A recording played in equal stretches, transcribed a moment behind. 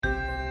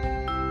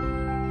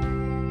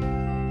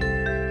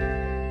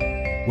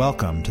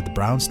Welcome to the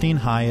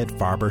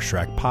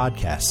Brownstein-Hyatt-Farber-Schreck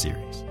podcast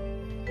series.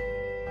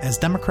 As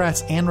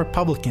Democrats and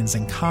Republicans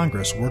in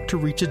Congress work to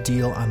reach a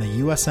deal on the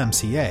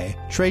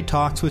USMCA, trade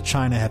talks with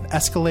China have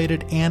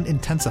escalated and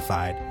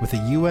intensified, with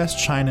a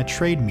U.S.-China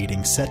trade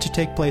meeting set to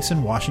take place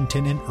in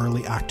Washington in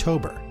early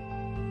October.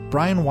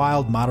 Brian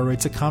Wild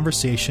moderates a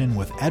conversation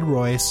with Ed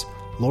Royce,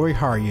 Lori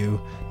Harju,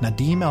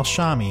 Nadeam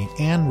Elshami,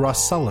 and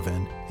Russ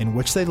Sullivan, in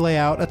which they lay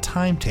out a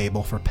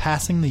timetable for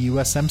passing the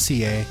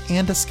USMCA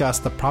and discuss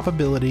the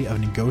probability of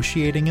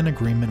negotiating an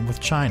agreement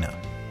with China.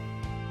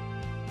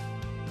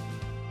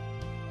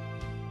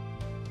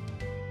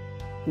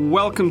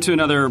 Welcome to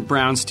another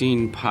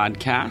Brownstein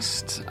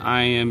podcast.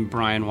 I am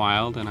Brian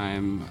Wild, and I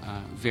am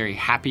very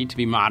happy to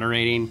be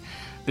moderating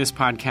this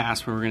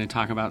podcast where we're going to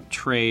talk about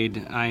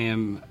trade. I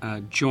am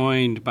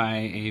joined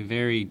by a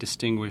very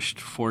distinguished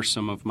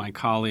foursome of my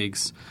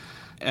colleagues,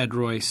 Ed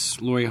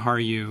Royce, Lori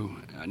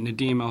Harju,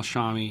 Nadeam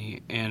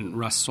Elshami, and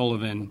Russ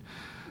Sullivan.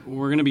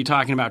 We're going to be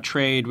talking about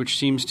trade, which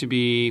seems to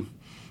be,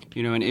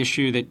 an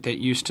issue that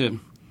used to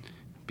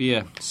be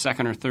a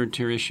second or third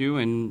tier issue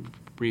and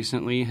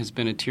recently has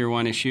been a tier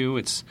one issue.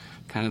 It's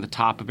kind of the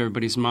top of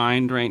everybody's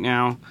mind right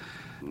now.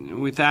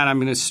 With that, I'm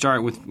going to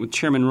start with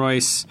Chairman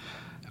Royce.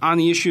 On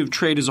the issue of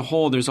trade as a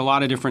whole, there's a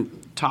lot of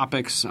different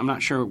topics. I'm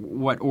not sure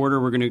what order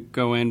we're going to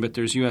go in, but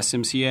there's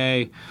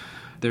USMCA,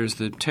 there's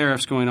the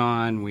tariffs going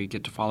on, we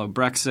get to follow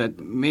Brexit.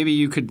 Maybe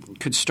you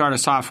could start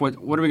us off. What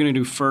are we going to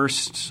do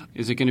first?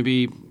 Is it going to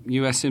be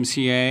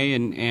USMCA?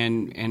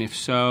 And if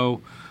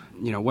so,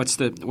 what's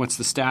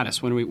the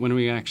status? When are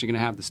we actually going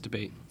to have this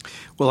debate?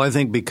 Well, I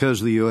think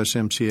because the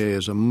USMCA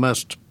is a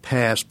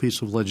must-pass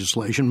piece of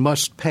legislation,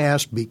 must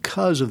pass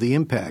because of the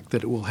impact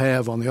that it will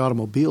have on the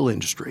automobile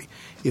industry.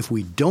 If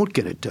we don't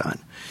get it done,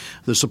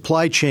 the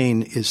supply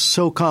chain is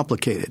so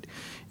complicated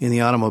in the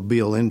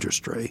automobile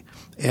industry,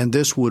 and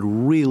this would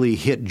really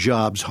hit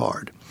jobs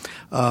hard.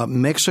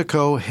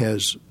 Mexico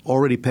has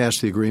already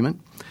passed the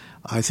agreement.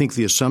 I think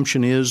the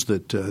assumption is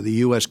that the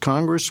U.S.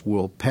 Congress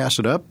will pass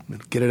it up,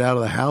 get it out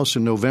of the House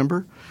in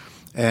November,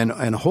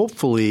 and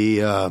hopefully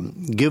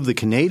give the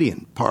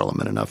Canadian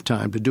Parliament enough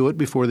time to do it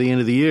before the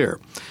end of the year.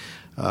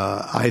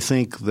 I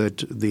think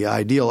that the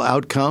ideal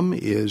outcome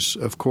is,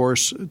 of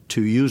course,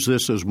 to use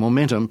this as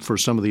momentum for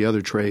some of the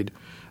other trade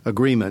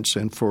agreements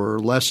and for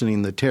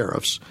lessening the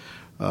tariffs,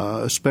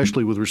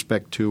 especially with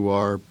respect to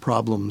our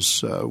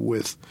problems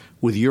with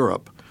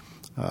Europe.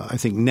 I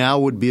think now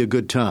would be a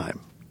good time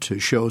to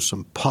show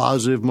some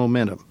positive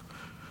momentum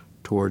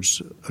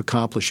towards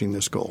accomplishing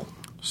this goal.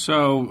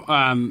 So,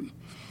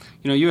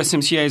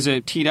 USMCA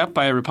is teed up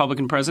by a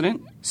Republican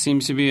president.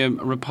 Seems to be a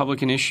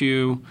Republican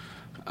issue,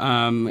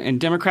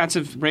 and Democrats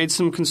have raised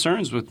some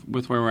concerns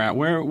with where we're at.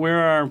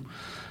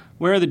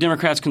 Where are the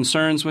Democrats'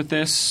 concerns with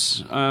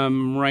this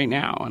right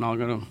now? And I'll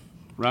go to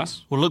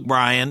Russ. Well, look,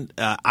 Brian,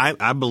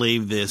 I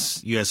believe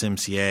this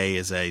USMCA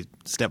is a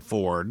step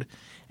forward,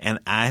 and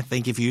I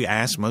think if you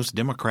ask most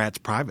Democrats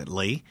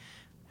privately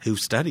who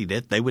studied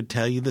it, they would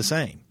tell you the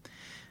same.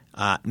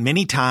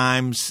 Many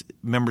times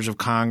members of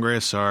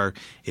Congress are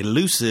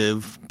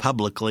elusive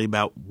publicly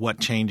about what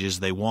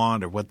changes they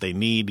want or what they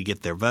need to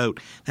get their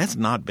vote. That's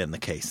not been the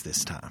case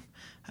this time.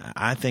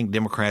 I think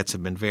Democrats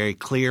have been very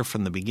clear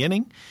from the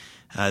beginning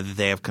that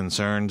they have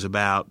concerns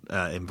about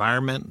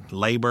environment,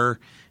 labor,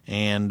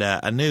 and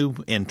a new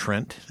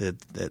entrant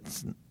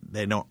that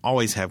they don't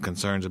always have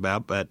concerns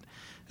about, but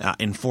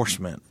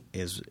enforcement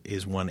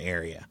is one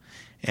area.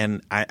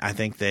 And I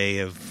think they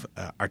have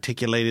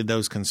articulated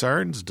those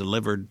concerns,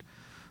 delivered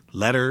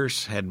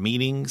letters, had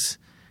meetings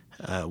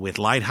with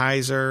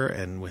Lighthizer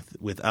and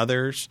with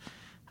others,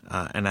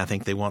 and I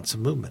think they want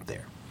some movement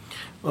there.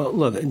 Well,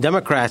 look,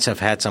 Democrats have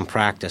had some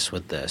practice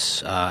with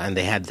this, and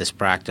they had this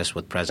practice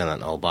with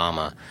President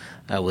Obama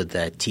with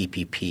the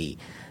TPP,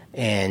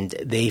 and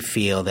they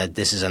feel that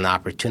this is an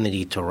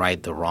opportunity to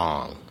right the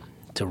wrong,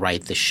 to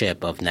right the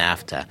ship of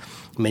NAFTA.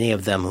 Many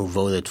of them who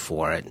voted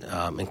for it,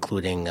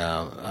 including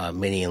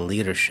many in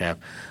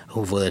leadership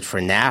who voted for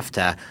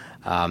NAFTA,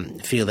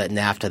 feel that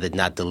NAFTA did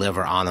not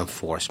deliver on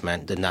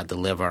enforcement, did not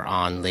deliver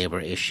on labor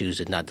issues,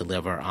 did not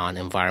deliver on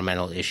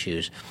environmental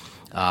issues.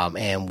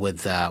 And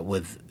with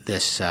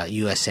this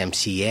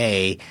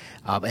USMCA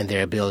and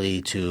their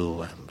ability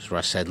to, as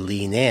Russ said,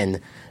 lean in,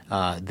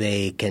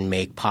 they can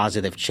make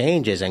positive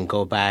changes and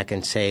go back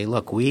and say,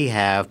 look, we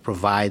have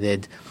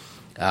provided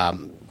a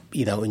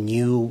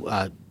new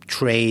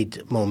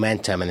trade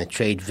momentum and a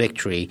trade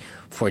victory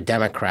for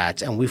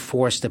Democrats, and we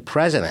forced the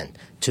president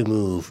to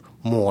move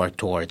more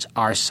towards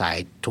our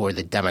side, toward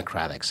the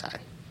Democratic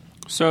side.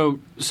 So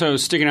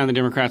sticking on the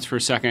Democrats for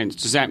a second,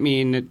 does that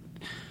mean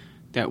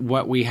that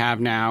what we have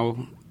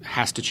now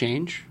has to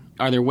change?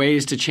 Are there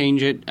ways to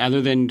change it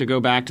other than to go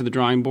back to the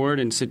drawing board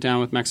and sit down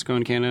with Mexico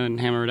and Canada and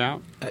hammer it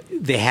out?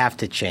 They have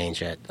to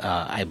change it,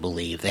 I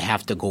believe. They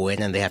have to go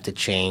in and they have to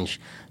change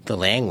the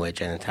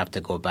language and have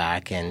to go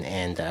back and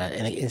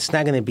it's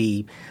not going to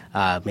be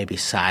maybe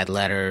side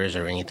letters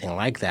or anything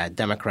like that.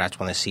 Democrats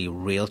want to see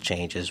real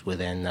changes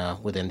within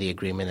the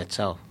agreement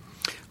itself.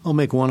 I'll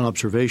make one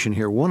observation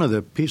here. One of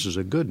the pieces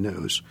of good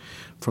news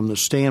from the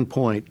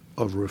standpoint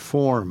of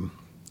reform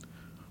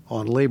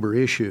on labor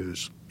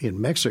issues in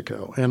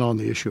Mexico and on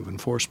the issue of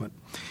enforcement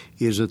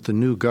is that the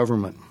new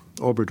government,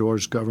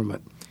 Obrador's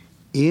government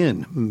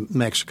in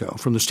Mexico,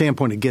 from the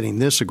standpoint of getting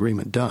this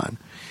agreement done,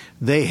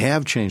 they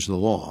have changed the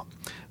law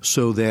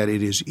so that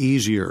it is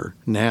easier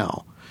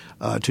now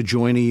to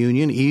join a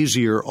union,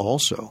 easier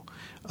also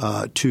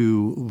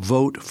to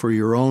vote for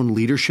your own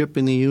leadership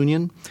in the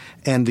union,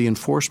 and the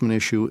enforcement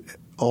issue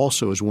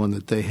also is one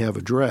that they have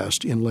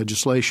addressed in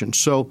legislation.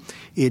 So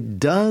it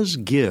does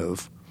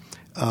give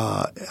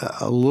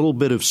a little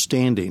bit of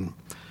standing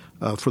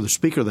for the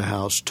Speaker of the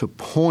House to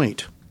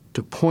point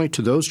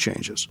to those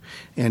changes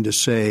and to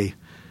say,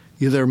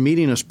 they're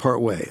meeting us part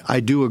way.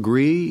 I do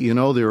agree,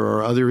 there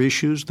are other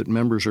issues that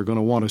members are going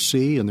to want to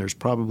see, and there's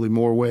probably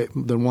more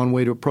than one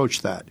way to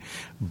approach that.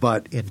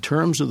 But in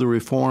terms of the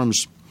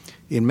reforms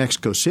in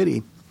Mexico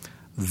City,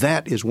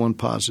 that is one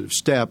positive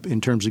step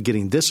in terms of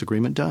getting this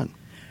agreement done.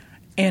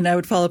 And I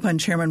would follow up on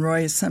Chairman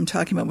Royce.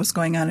 Talking about what's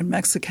going on in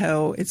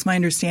Mexico. It's my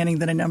understanding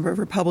that a number of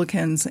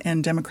Republicans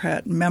and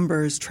Democrat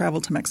members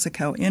traveled to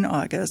Mexico in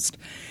August.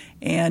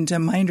 And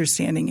my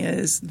understanding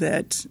is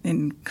that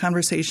in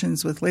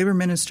conversations with labor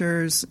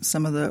ministers,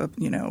 some of the,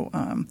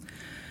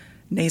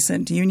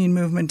 nascent union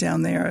movement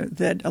down there,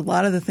 that a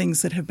lot of the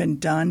things that have been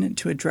done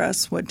to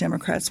address what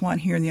Democrats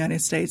want here in the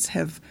United States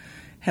have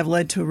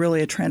led to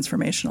really a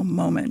transformational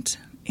moment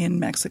in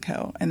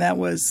Mexico. And that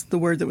was the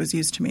word that was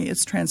used to me.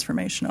 It's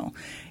transformational.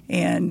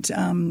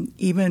 And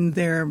even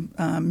their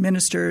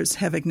ministers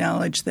have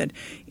acknowledged that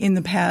in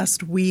the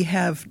past we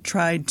have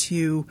tried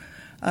to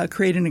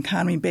create an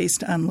economy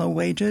based on low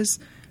wages.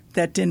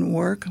 That didn't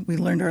work. We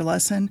learned our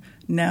lesson.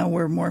 Now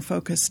we're more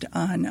focused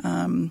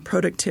on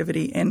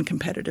productivity and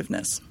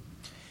competitiveness.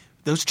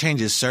 Those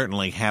changes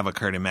certainly have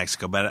occurred in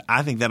Mexico, but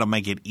I think that'll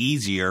make it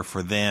easier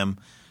for them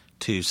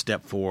to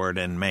step forward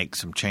and make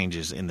some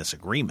changes in this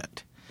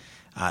agreement.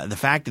 The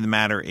fact of the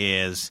matter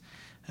is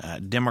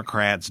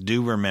Democrats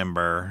do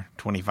remember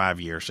 25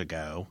 years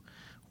ago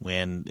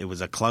when it was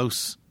a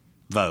close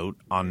vote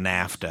on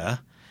NAFTA,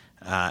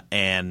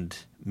 and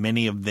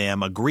many of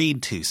them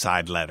agreed to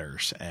side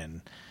letters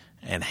and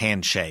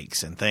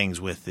handshakes and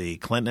things with the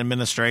Clinton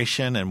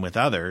administration and with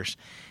others.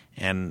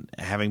 And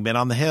having been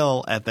on the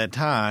Hill at that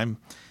time,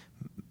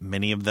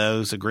 many of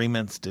those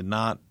agreements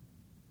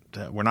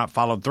were not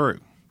followed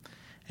through.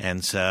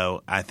 And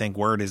so I think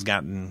word has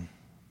gotten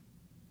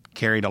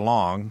carried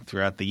along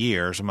throughout the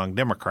years among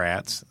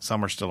Democrats.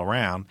 Some are still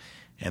around,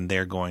 and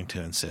they're going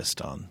to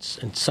insist on.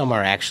 And some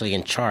are actually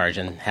in charge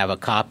and have a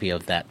copy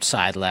of that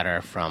side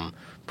letter from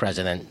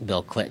President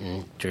Bill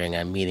Clinton during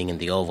a meeting in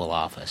the Oval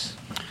Office.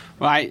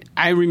 Well,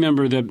 I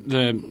remember the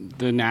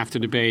NAFTA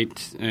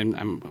debate, and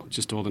I'm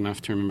just old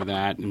enough to remember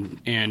that,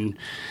 and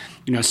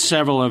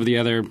several of the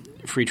other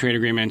free trade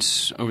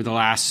agreements over the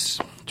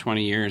last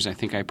 20 years. I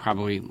think I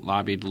probably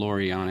lobbied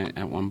Lori on it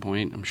at one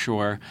point, I'm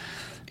sure.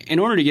 In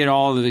order to get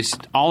all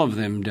of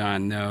them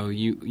done, though,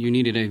 you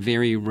needed a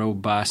very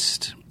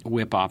robust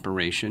whip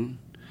operation,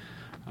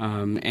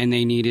 and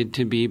they needed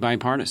to be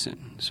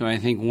bipartisan. So I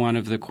think one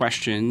of the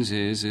questions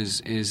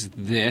is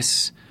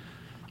this,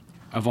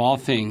 of all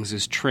things,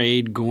 is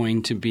trade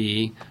going to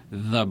be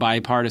the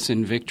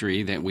bipartisan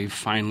victory that we've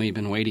finally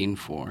been waiting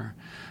for?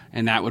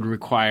 And that would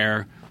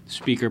require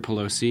Speaker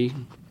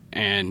Pelosi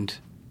and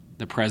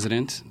the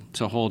President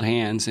to hold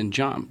hands and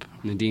jump.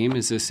 Nadeam,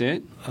 is this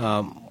it?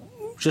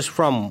 Just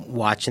from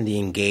watching the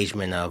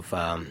engagement of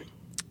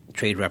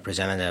Trade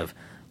Representative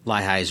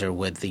Lighthizer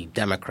with the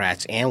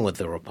Democrats and with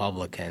the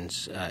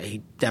Republicans,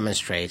 he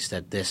demonstrates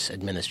that this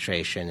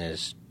administration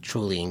is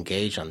truly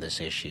engaged on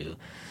this issue.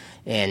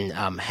 And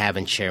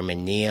having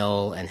Chairman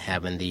Neal and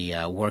having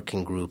the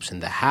working groups in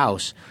the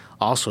House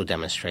also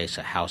demonstrates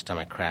that House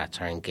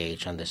Democrats are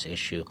engaged on this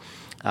issue.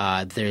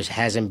 There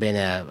hasn't been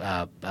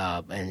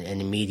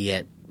an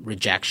immediate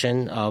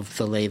rejection of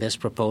the latest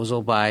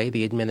proposal by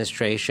the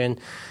administration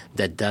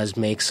that does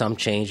make some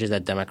changes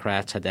that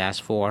Democrats had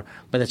asked for,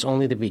 but it's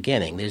only the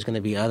beginning. There's going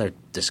to be other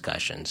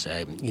discussions.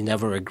 You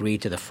never agree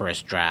to the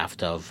first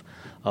draft of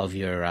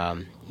your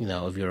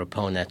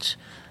opponent's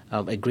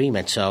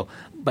agreement. So,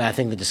 but I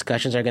think the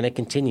discussions are going to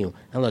continue.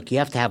 And look, you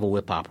have to have a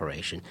whip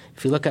operation.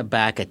 If you look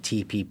back at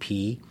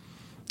TPP,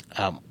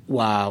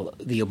 while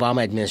the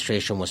Obama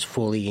administration was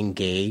fully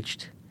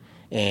engaged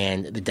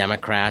and the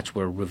Democrats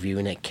were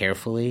reviewing it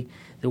carefully,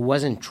 there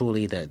wasn't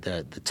truly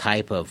the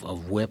type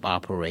of whip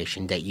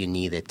operation that you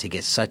needed to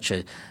get such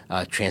a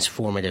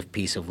transformative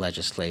piece of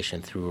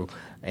legislation through.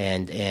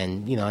 And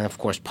of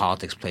course,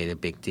 politics played a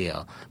big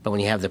deal. But when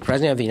you have the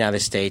President of the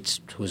United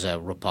States, who's a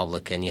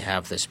Republican, you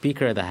have the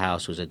Speaker of the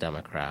House, who's a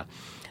Democrat,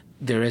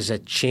 there is a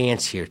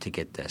chance here to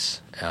get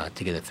this,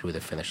 to get it through the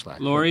finish line.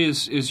 Lori,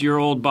 is your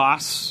old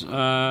boss,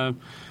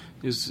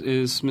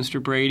 is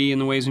Mr. Brady in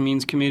the Ways and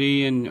Means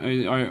Committee,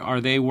 and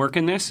are they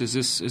working this? Is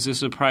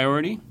this a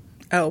priority?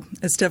 Oh,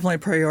 it's definitely a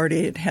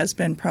priority. It has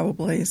been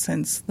probably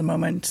since the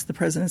moment the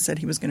president said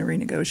he was going to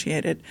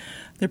renegotiate it.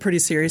 They're pretty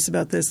serious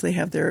about this. They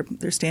have their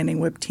standing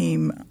whip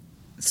team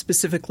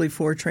specifically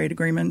for trade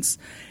agreements,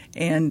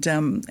 and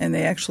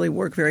they actually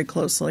work very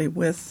closely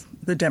with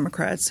the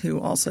Democrats who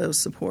also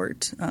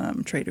support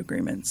trade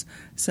agreements.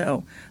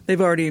 So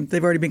they've already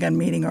begun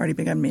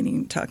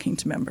meeting, talking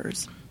to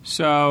members.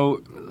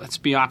 So let's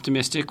be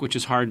optimistic, which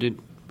is hard to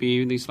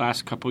be these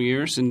last couple of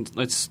years, and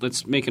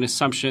let's make an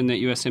assumption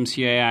that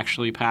USMCA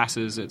actually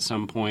passes at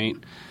some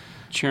point.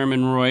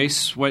 Chairman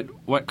Royce,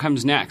 what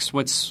comes next?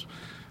 What's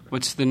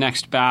the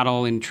next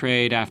battle in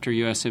trade after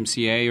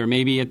USMCA, or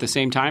maybe at the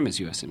same time as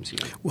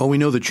USMCA? Well, we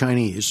know the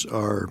Chinese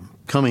are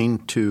coming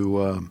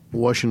to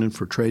Washington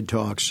for trade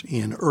talks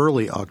in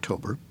early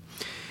October,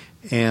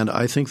 and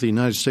I think the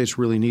United States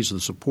really needs the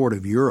support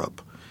of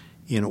Europe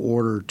in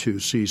order to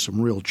see some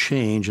real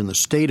change in the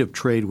state of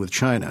trade with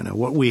China. Now,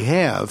 what we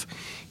have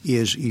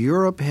is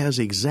Europe has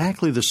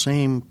exactly the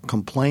same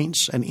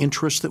complaints and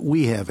interests that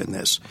we have in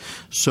this.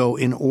 So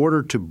in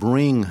order to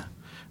bring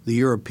the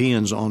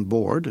Europeans on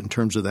board in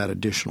terms of that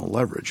additional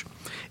leverage,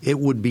 it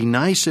would be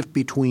nice if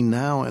between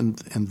now and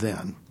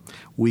then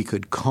we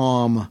could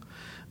calm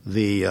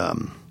the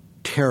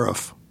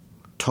tariff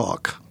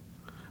talk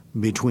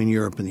between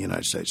Europe and the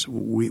United States.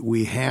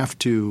 We have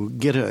to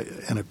get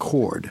an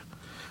accord.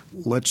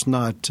 Let's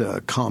not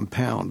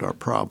compound our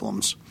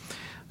problems.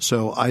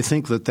 So I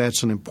think that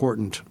that's an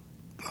important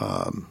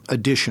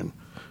addition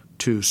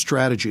to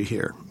strategy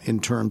here in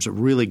terms of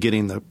really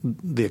getting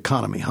the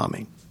economy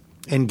humming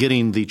and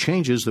getting the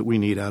changes that we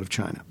need out of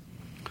China.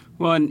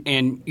 Well,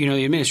 and you know,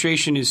 the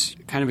administration has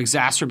kind of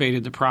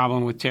exacerbated the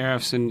problem with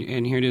tariffs, and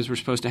here it is, we're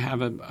supposed to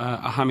have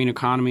a humming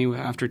economy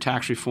after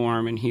tax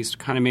reform, and he's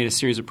kind of made a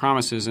series of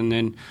promises. And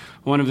then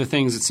one of the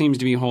things that seems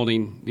to be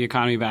holding the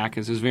economy back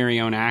is his very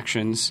own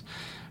actions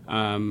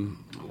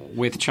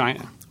with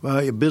China.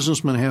 Well,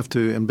 businessmen have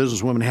to and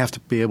businesswomen have to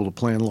be able to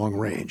plan long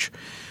range.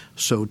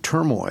 So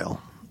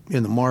turmoil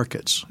in the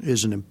markets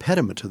is an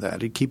impediment to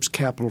that. It keeps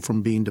capital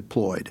from being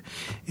deployed.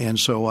 And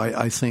so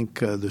I think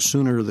the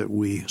sooner that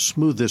we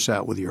smooth this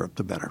out with Europe,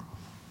 the better.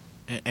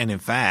 And in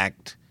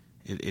fact,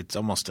 it's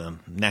almost a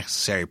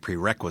necessary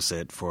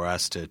prerequisite for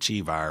us to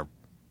achieve our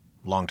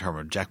long-term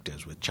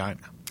objectives with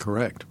China.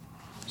 Correct.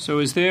 So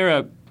is there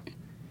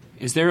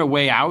a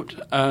way out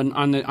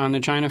on the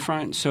China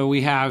front? So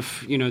we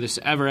have, you know, this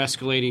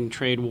ever-escalating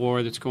trade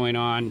war that's going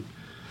on.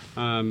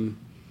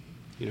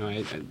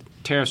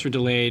 Tariffs were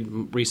delayed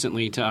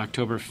recently to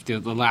October. The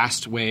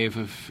last wave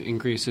of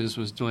increases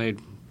was delayed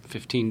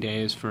 15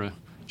 days for a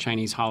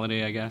Chinese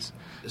holiday, I guess.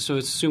 So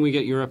let's assume we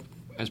get Europe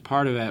as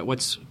part of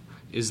it.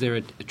 Is there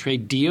a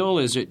trade deal?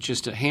 Is it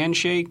just a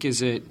handshake?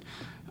 Is it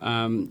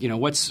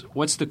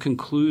what's the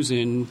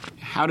conclusion?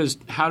 How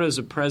does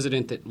a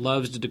president that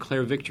loves to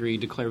declare victory?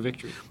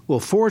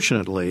 Well,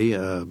 fortunately,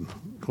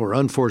 or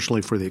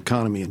unfortunately for the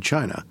economy in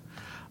China,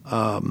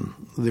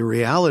 the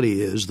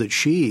reality is that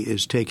Xi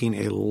is taking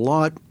a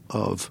lot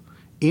of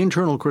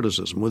internal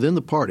criticism within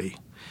the party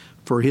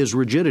for his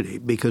rigidity,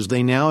 because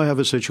they now have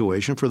a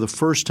situation for the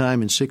first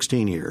time in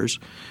 16 years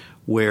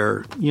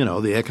where, you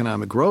know, the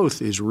economic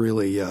growth is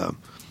really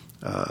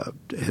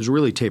has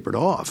really tapered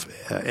off,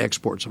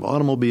 exports of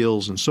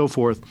automobiles and so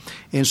forth.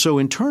 And so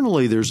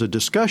internally there's a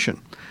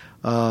discussion.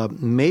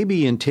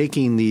 Maybe in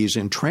taking these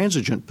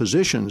intransigent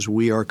positions,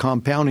 we are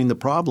compounding the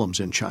problems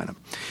in China.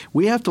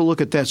 We have to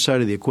look at that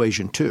side of the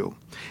equation too.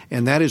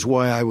 And that is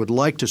why I would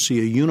like to see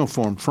a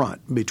uniform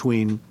front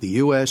between the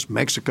U.S.,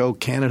 Mexico,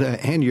 Canada,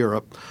 and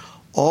Europe,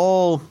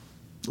 all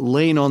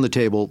laying on the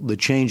table the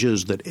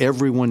changes that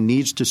everyone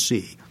needs to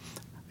see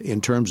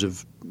in terms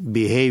of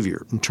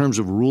behavior, in terms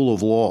of rule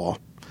of law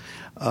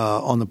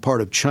on the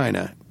part of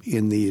China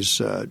in these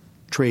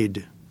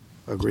trade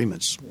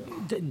agreements.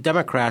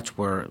 Democrats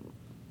were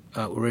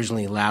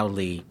originally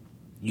loudly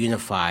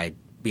unified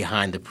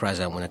behind the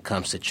president when it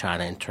comes to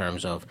China in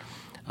terms of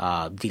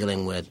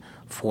dealing with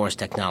forced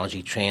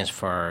technology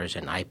transfers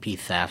and IP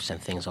thefts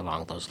and things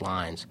along those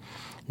lines.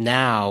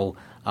 Now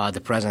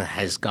the president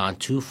has gone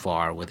too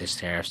far with his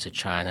tariffs to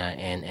China,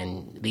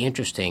 and the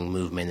interesting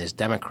movement is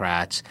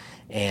Democrats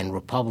and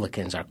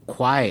Republicans are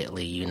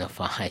quietly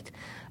unified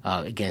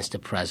against the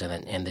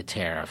president and the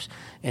tariffs.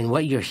 And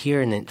what you're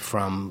hearing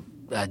from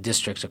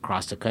districts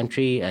across the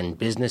country and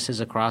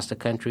businesses across the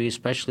country,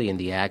 especially in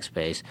the ag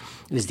space,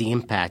 is the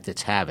impact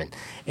it's having.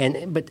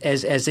 But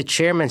as the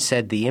chairman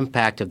said, the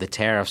impact of the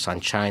tariffs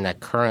on China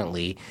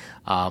currently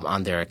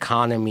on their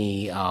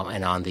economy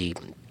and on the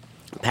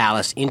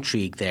palace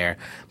intrigue there,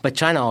 but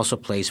China also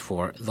plays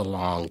for the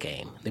long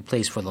game. They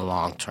plays for the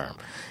long term.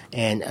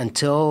 And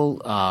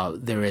until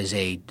there is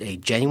a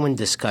genuine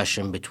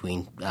discussion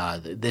between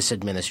this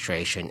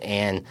administration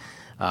and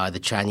the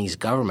Chinese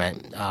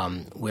government,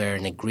 where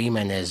an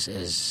agreement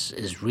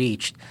is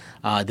reached,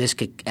 this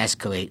could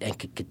escalate and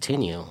could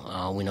continue.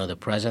 We know the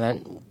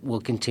president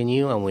will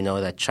continue, and we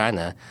know that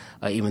China,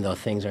 even though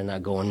things are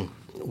not going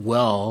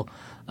well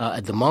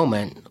at the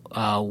moment,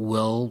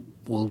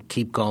 will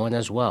keep going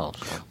as well.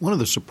 So. One of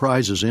the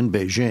surprises in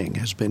Beijing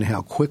has been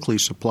how quickly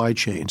supply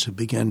chains have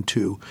begun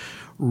to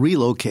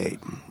relocate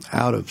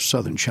out of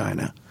southern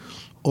China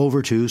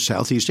over to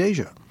Southeast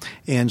Asia.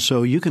 And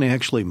so you can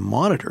actually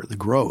monitor the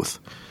growth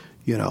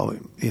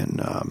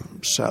in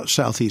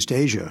Southeast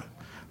Asia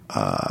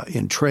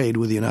in trade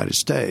with the United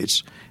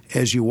States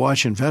as you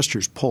watch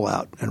investors pull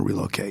out and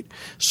relocate.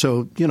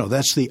 So,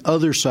 that's the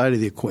other side of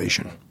the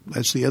equation.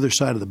 That's the other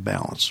side of the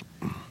balance.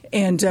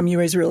 And you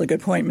raise a really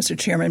good point, Mr.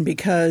 Chairman,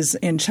 because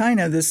in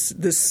China,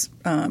 this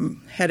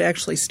had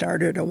actually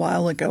started a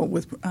while ago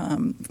with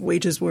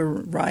wages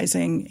were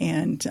rising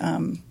and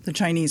the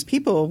Chinese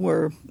people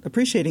were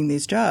appreciating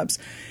these jobs.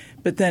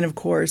 But then, of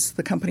course,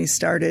 the companies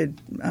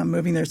started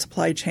moving their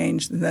supply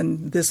chains, and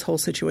then this whole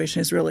situation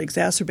has really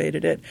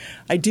exacerbated it.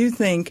 I do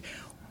think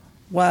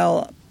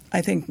while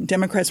I think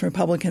Democrats and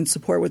Republicans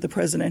support what the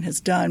president has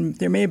done,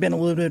 there may have been a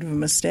little bit of a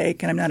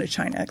mistake, and I'm not a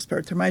China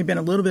expert. There might have been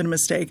a little bit of a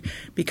mistake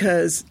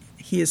because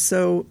he is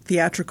so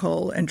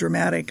theatrical and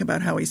dramatic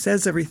about how he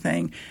says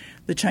everything.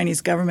 The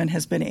Chinese government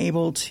has been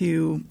able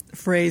to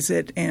phrase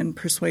it and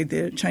persuade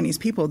the Chinese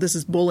people, this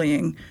is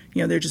bullying.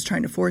 They're just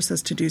trying to force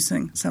us to do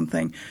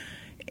something.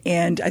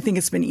 And I think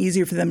it's been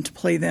easier for them to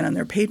play then on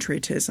their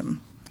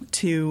patriotism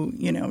to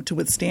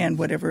withstand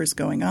whatever is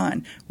going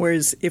on.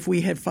 Whereas if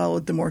we had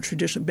followed the more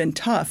traditional, been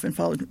tough and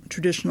followed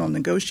traditional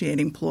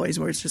negotiating ploys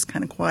where it's just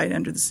kind of quiet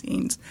under the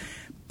scenes,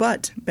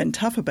 but been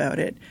tough about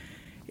it,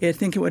 I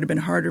think it would have been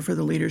harder for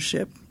the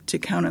leadership to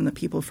count on the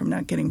people from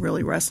not getting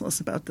really restless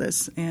about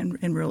this and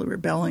really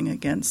rebelling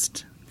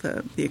against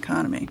the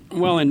economy.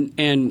 Well, and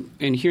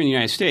here in the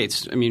United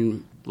States, I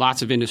mean,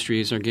 lots of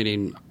industries are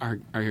getting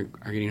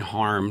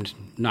harmed,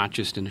 not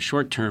just in the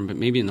short term, but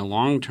maybe in the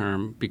long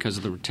term because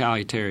of the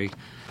retaliatory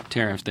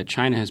tariff that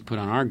China has put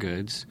on our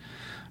goods,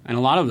 and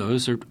a lot of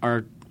those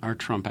are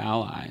Trump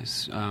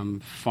allies,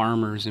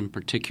 farmers in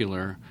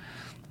particular.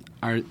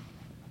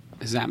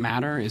 Does that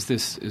matter?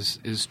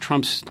 Is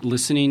Trump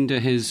listening to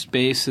his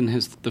base and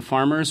the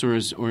farmers, or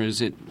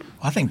is it?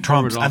 I think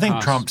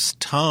Trump's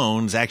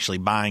tone's actually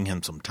buying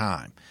him some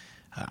time.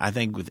 I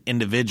think with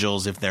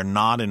individuals, if they're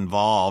not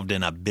involved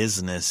in a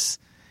business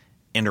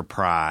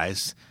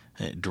enterprise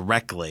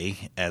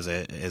directly as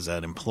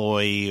an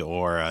employee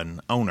or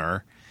an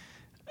owner,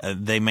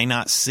 they may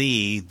not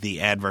see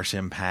the adverse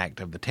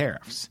impact of the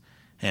tariffs.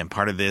 And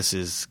part of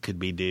this could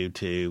be due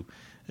to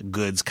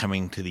goods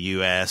coming to the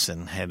U.S.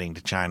 and heading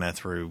to China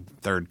through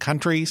third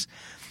countries.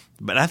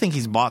 But I think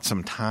he's bought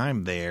some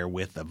time there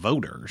with the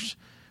voters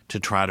to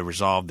try to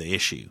resolve the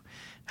issue.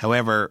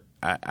 However,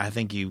 I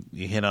think you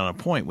hit on a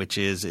point, which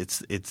is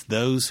it's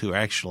those who are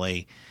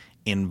actually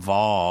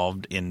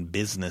involved in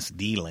business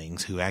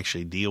dealings who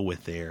actually deal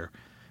with their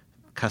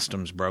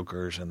customs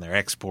brokers and their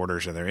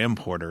exporters and their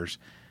importers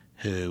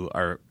who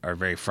are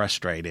very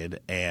frustrated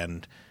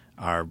and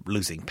are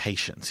losing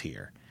patience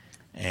here.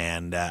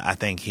 And I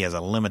think he has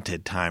a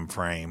limited time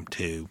frame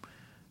to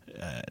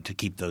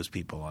keep those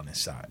people on his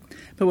side.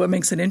 But what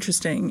makes it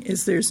interesting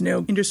is there's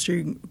no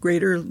industry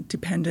greater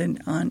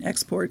dependent on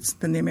exports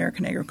than the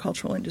American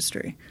agricultural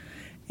industry.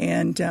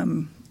 And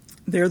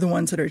they're the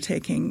ones that are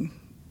taking,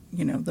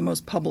 the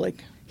most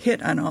public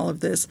hit on all of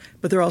this,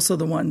 but they're also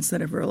the ones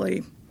that have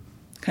really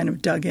kind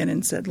of dug in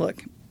and said,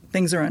 look,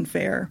 things are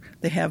unfair.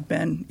 They have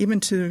been, even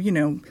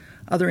to,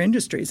 other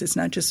industries. It's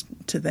not just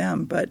to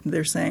them, but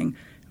they're saying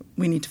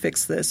we need to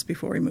fix this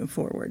before we move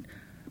forward.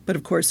 But,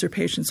 of course, their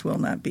patience will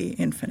not be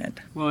infinite.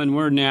 Well, and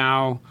we're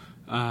now,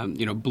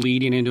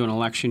 bleeding into an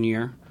election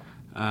year.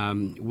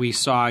 We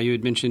saw, you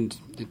had mentioned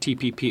the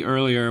TPP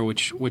earlier,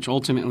 which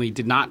ultimately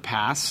did not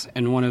pass.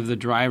 And one of the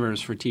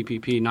drivers for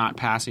TPP not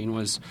passing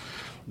was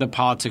the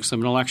politics of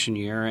an election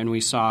year. And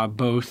we saw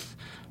both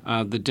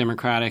the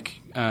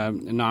Democratic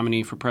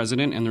nominee for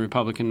president and the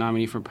Republican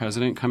nominee for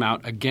president come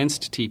out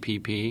against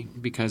TPP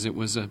because it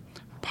was a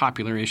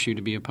popular issue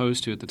to be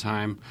opposed to at the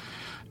time.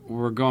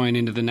 We're going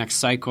into the next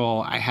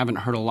cycle. I haven't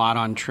heard a lot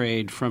on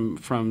trade from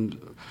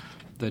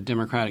the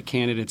Democratic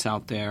candidates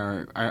out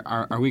there.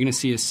 Are we going to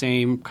see the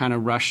same kind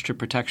of rush to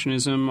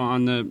protectionism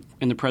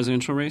in the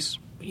presidential race?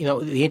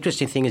 The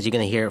interesting thing is you're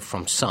going to hear it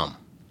from some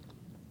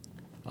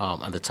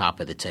on the top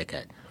of the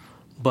ticket.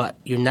 But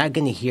you're not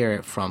going to hear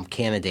it from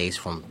candidates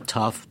from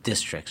tough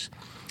districts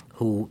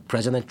who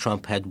President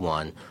Trump had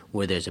won,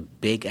 where there's a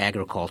big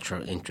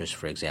agricultural interest,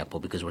 for example,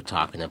 because we're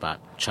talking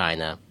about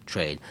China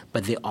trade.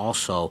 But they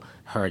also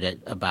heard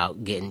it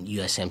about getting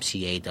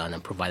USMCA done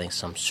and providing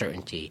some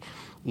certainty,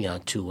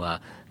 to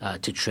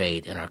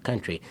trade in our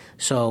country.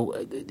 So,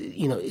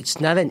 it's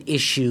not an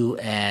issue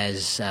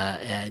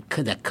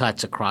that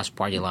cuts across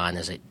party line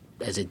as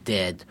it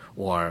did,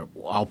 or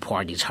all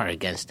parties are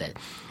against it.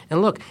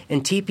 And look,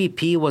 and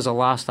TPP was a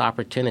lost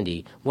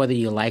opportunity, whether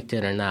you liked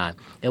it or not.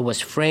 It was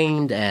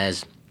framed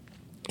as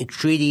a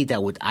treaty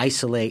that would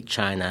isolate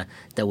China,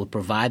 that would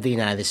provide the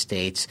United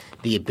States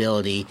the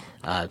ability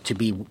to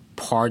be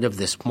part of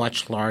this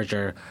much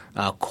larger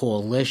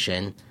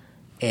coalition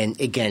and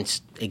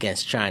against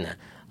China.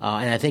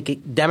 And I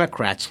think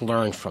Democrats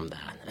learned from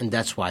that, and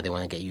that's why they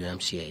want to get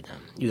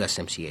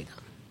USMCA done.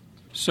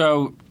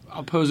 So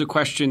I'll pose a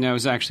question that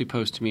was actually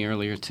posed to me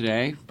earlier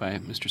today by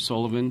Mr.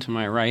 Sullivan to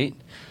my right.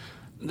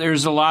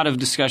 There's a lot of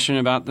discussion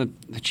about the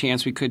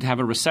chance we could have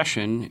a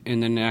recession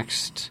in the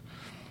next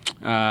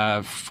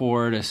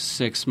 4 to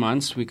 6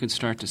 months, we could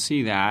start to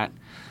see that.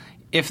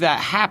 If that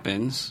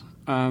happens,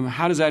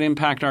 how does that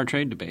impact our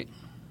trade debate?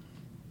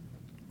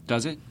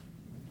 Does it?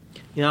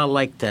 You know, I'd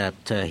like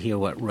to hear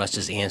what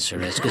Russ's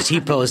answer is because he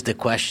posed the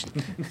question.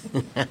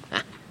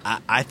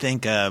 I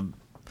think a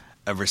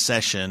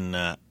recession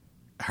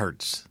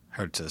hurts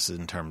us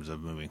in terms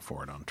of moving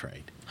forward on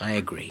trade. I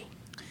agree.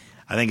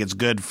 I think it's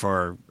good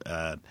for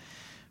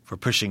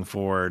pushing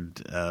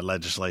forward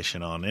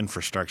legislation on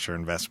infrastructure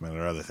investment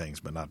or other things,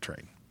 but not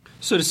trade.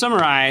 So to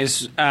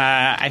summarize,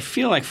 I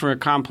feel like for a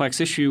complex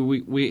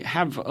issue, we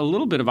have a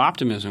little bit of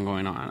optimism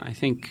going on. I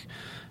think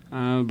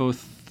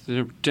both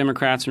the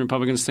Democrats and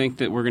Republicans think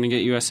that we're going to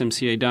get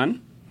USMCA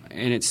done.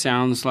 And it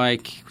sounds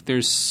like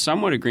there's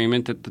somewhat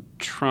agreement that the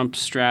Trump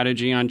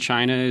strategy on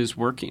China is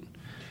working.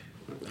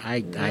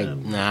 I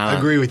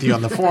agree with you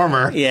on the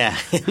former. Yeah,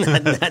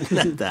 not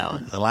that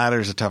one. The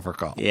latter is a tougher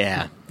call.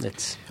 Yeah.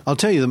 I'll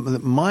tell you,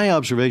 my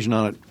observation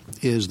on it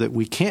is that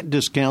we can't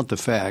discount the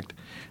fact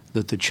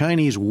that the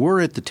Chinese were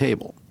at the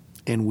table,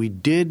 and we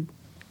did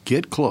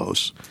get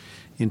close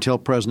until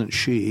President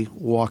Xi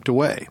walked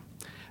away.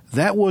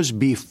 That was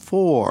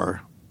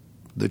before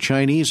the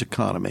Chinese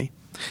economy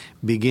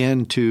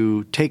began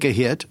to take a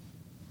hit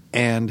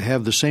and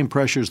have the same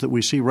pressures that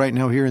we see right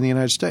now here in the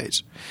United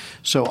States.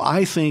 So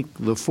I think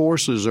the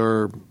forces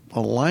are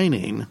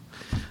aligning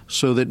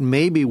so that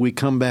maybe we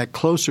come back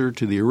closer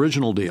to the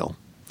original deal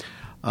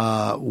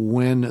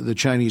when the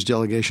Chinese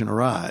delegation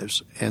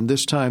arrives. And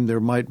this time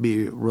there might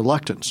be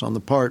reluctance on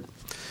the part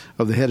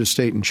of the head of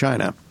state in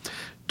China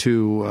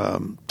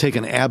to take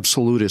an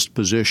absolutist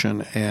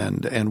position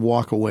and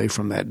walk away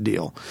from that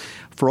deal.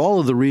 For all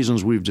of the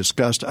reasons we've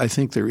discussed, I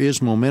think there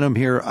is momentum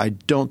here. I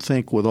don't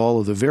think with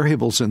all of the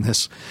variables in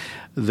this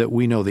that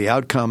we know the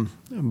outcome,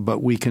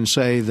 but we can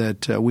say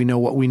that we know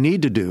what we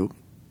need to do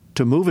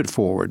to move it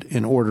forward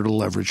in order to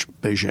leverage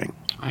Beijing.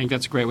 I think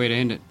that's a great way to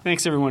end it.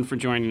 Thanks, everyone, for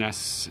joining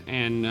us,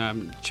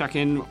 and check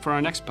in for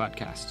our next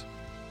podcast.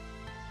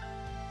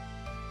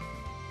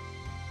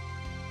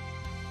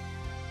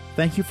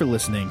 Thank you for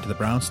listening to the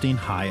Brownstein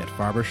Hyatt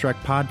Farber-Schreck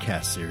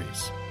podcast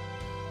series.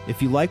 If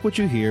you like what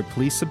you hear,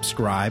 please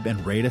subscribe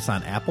and rate us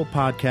on Apple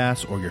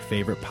Podcasts or your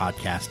favorite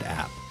podcast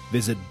app.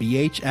 Visit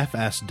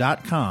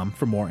bhfs.com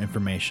for more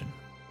information.